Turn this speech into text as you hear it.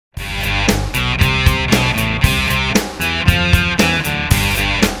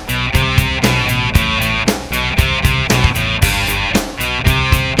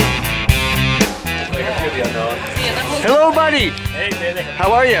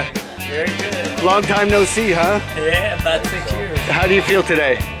are you? Very good. Long time no see, huh? Yeah, about 6 years. How do you feel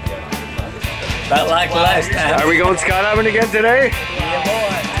today? About like the last time. Are we going skydiving again today? Yeah,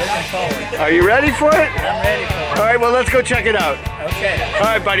 boy. Looking forward. Are you ready for it? I'm ready for it. All right, well, let's go check it out. Okay. All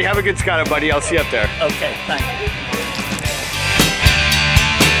right, buddy. Have a good skydive, buddy. I'll see you up there. Okay, thank you.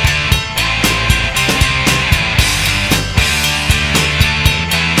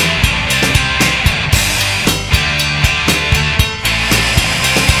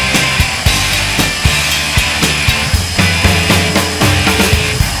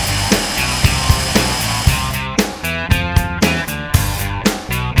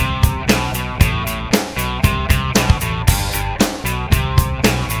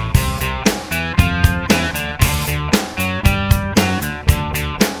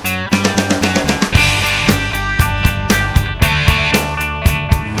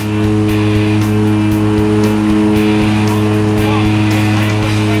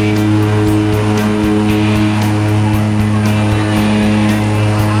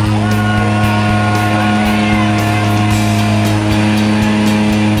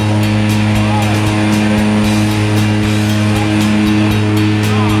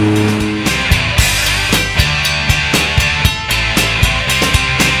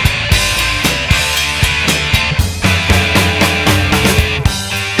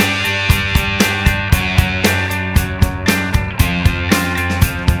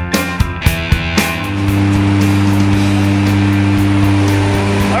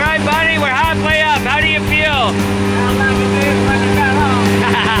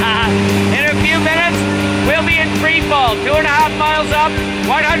 Fall, 2.5 miles up,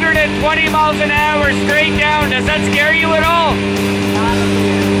 120 miles an hour straight down. Does that scare you at all?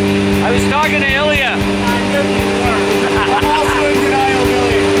 I was talking to Ilya.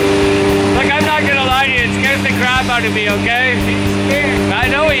 Look, I'm not gonna lie to you, it scares the crap out of me, okay?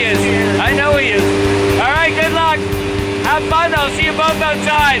 I know he is. I know he is. All right, good luck. Have fun. I'll see you both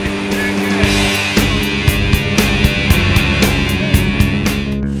outside.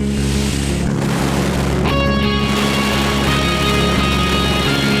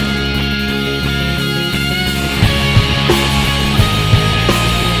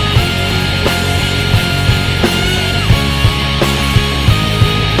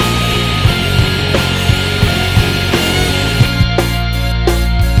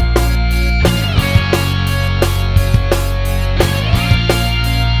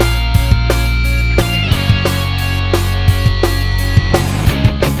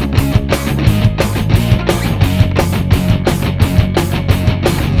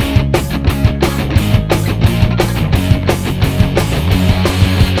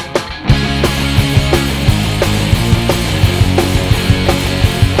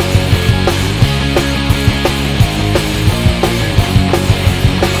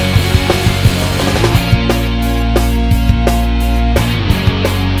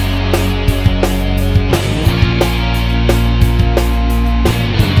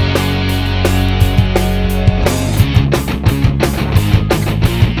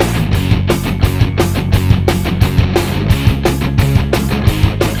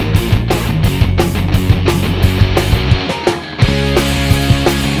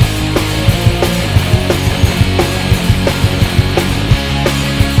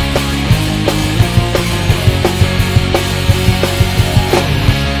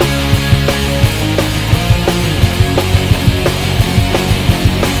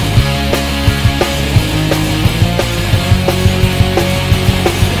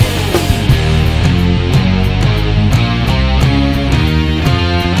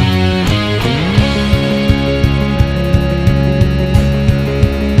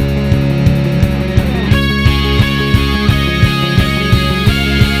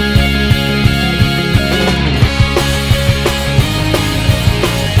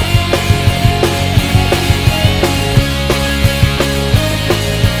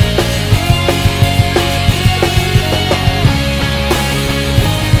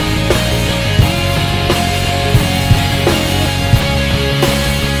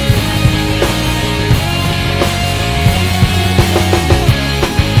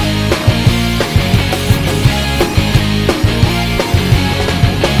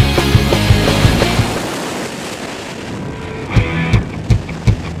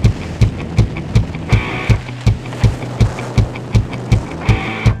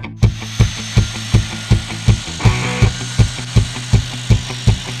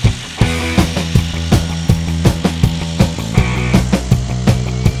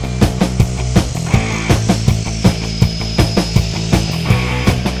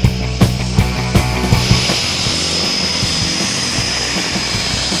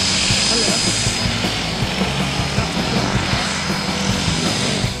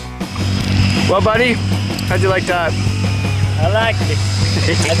 Well, buddy, how'd you like that? I like it.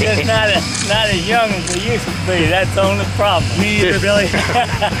 I'm just not as young as I used to be. That's the only problem. Me either, Billy.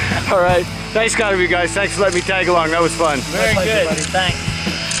 All right. Nice got of you guys. Thanks for letting me tag along. That was fun. Very good. Thanks.